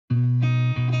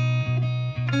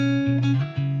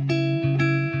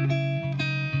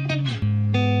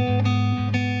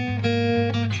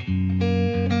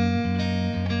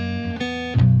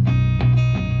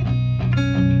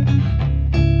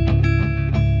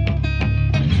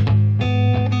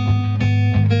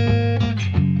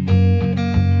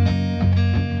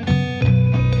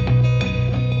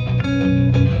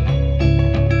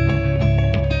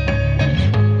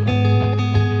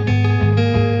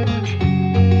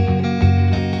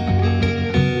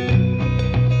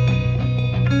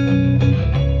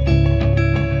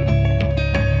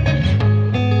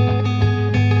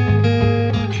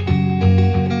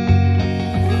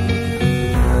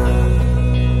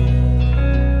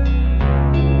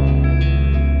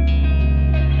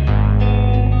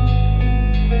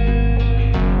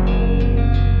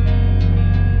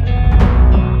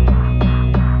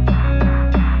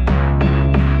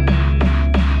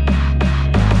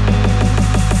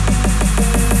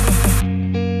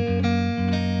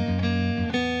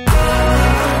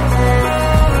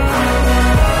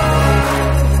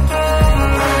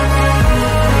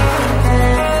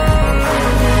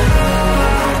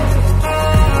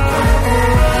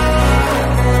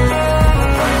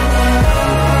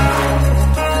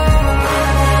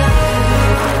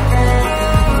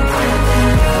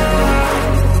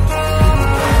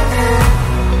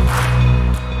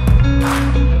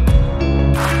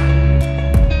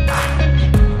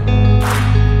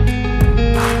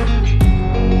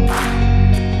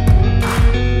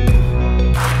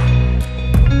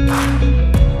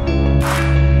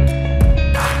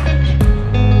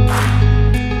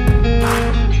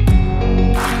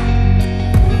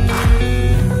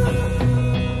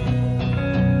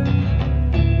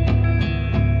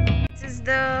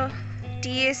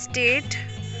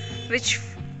which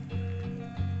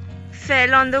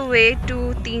fell on the way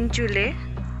to Tinchuley.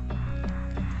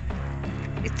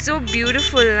 It's so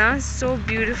beautiful, na? So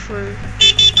beautiful.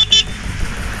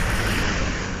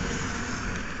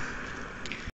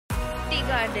 Tea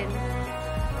garden.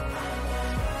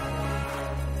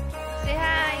 Say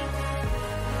hi.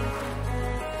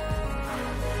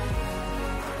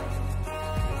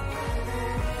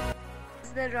 This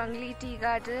is the Rangli tea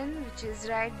garden, which is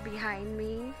right behind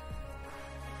me.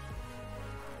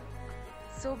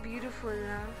 So beautiful,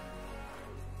 na?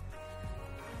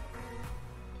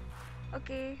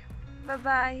 Okay, bye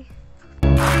bye.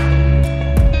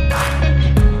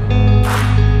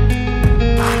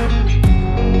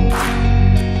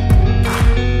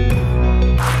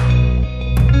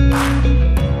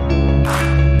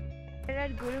 We're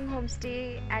at Gurung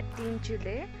Homestay at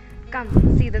Tinchuley. Come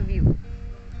see the view.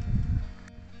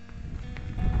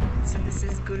 So this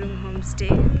is Gurung Homestay.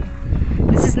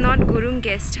 This is not Gurung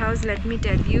Guest House, let me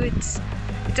tell you. It's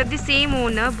of the same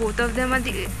owner. Both of them are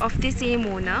of the same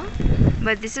owner.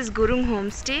 But this is Gurung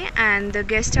Homestay and the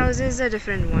guest house is a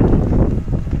different one.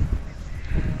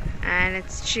 And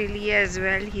it's chilly as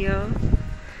well here.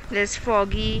 There's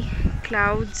foggy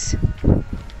clouds.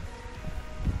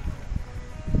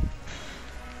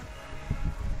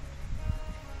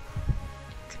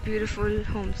 It's a beautiful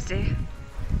homestay.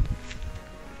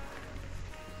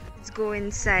 Let's go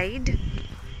inside.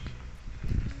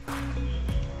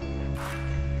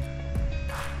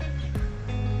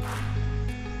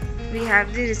 We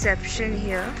have the reception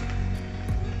here,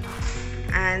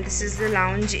 and this is the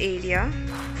lounge area.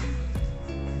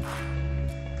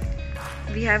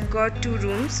 We have got 2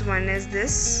 rooms, one is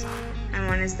this and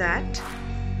one is that.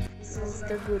 This is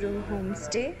the Gurung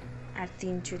Homestay at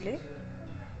Tinchuley.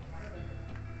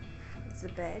 It's the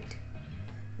bed.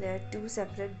 There are 2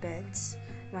 separate beds.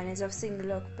 One is of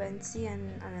single occupancy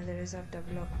and another is of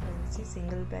double occupancy.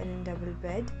 Single bed and double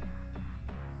bed.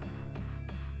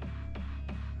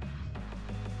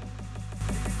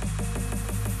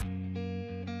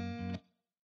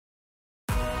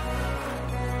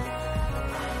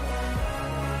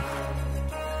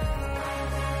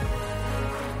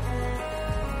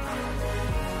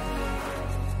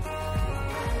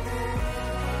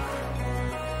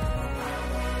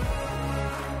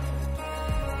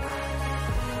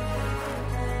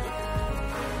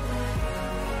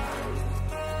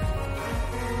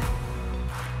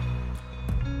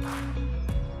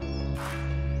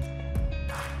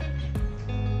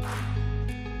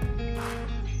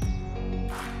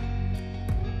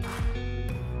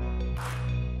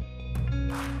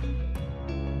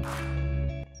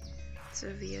 So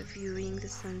we are viewing the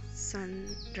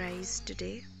sunrise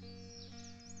today.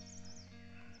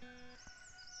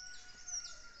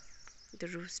 The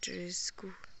rooster is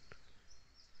cool.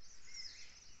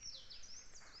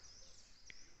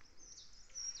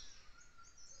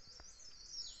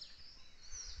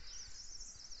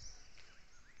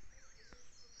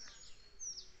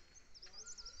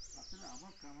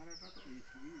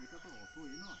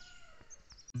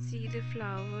 See the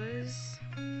flowers.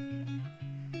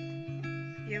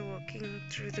 We are walking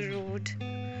through the road.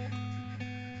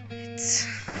 It's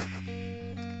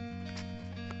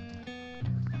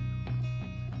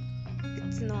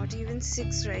not even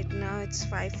 6 right now. It's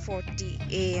 5:40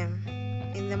 a.m.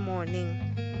 in the morning.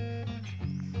 There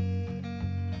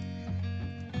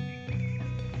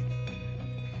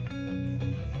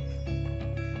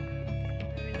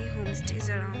are many homestays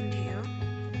around here,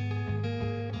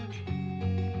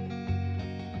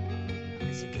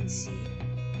 as you can see.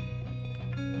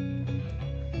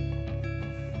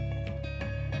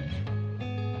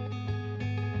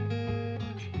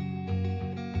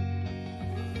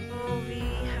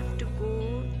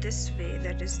 This way,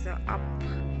 that is the up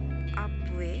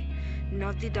way,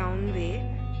 not the down way,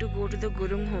 to go to the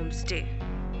Gurung Homestay.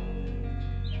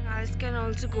 Cars can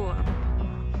also go up.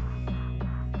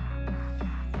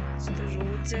 So the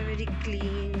roads are very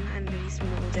clean and very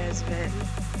smooth as well.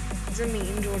 It's a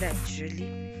main road actually.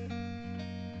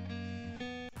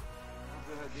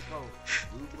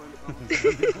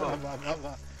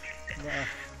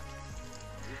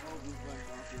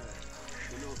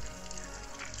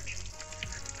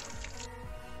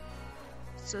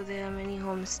 So there are many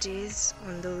homestays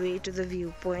on the way to the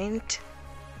viewpoint,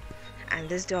 and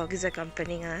this dog is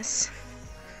accompanying us.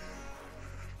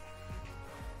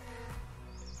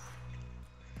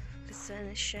 The sun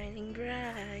is shining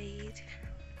bright.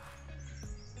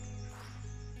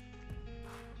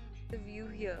 The view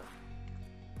here.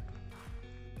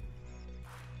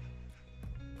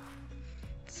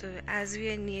 So as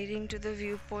we are nearing to the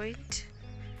viewpoint,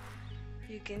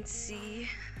 you can see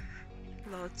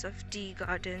Lots of tea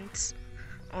gardens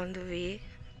on the way.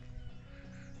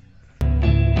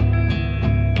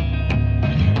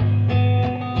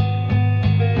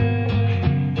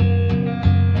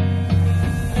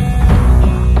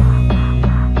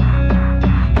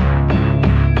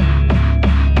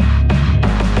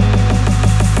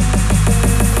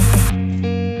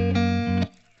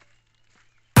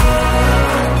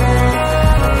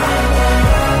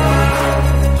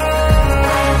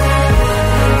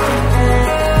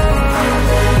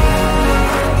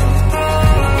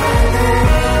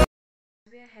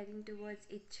 We are heading towards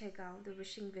Itchegaon, the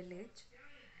wishing village.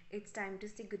 It's time to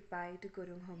say goodbye to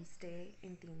Gurung Homestay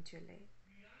in Tinchuley.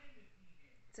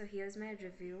 So here's my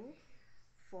review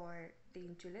for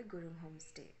Tinchuley Gurung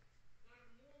Homestay.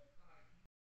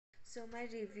 So my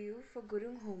review for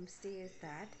Gurung Homestay is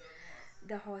that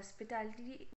the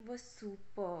hospitality was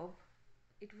superb.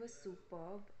 It was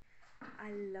superb.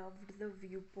 I loved the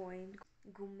viewpoint,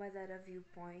 Gumbadara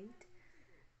viewpoint.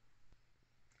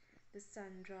 The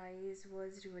sunrise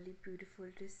was really beautiful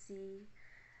to see,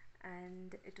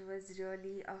 and it was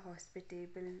really a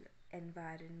hospitable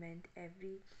environment.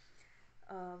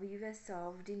 We were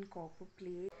served in copper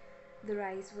plate. The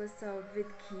rice was served with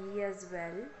ghee as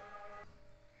well.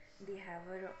 They have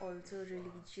a also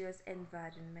religious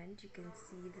environment. You can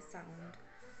see the sound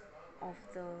of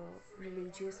the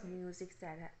religious music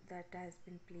that has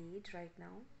been played right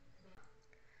now.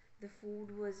 The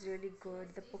food was really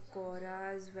good. The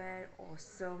pakoras were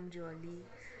awesome, really,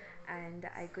 and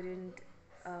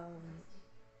um,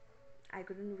 I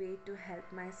couldn't wait to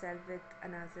help myself with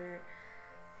another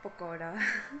pakora.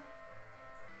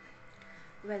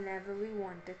 Whenever we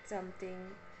wanted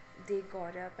something, they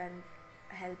got up and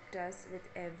helped us with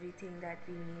everything that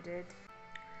we needed.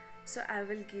 So I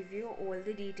will give you all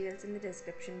the details in the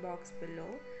description box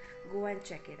below. Go and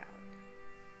check it out.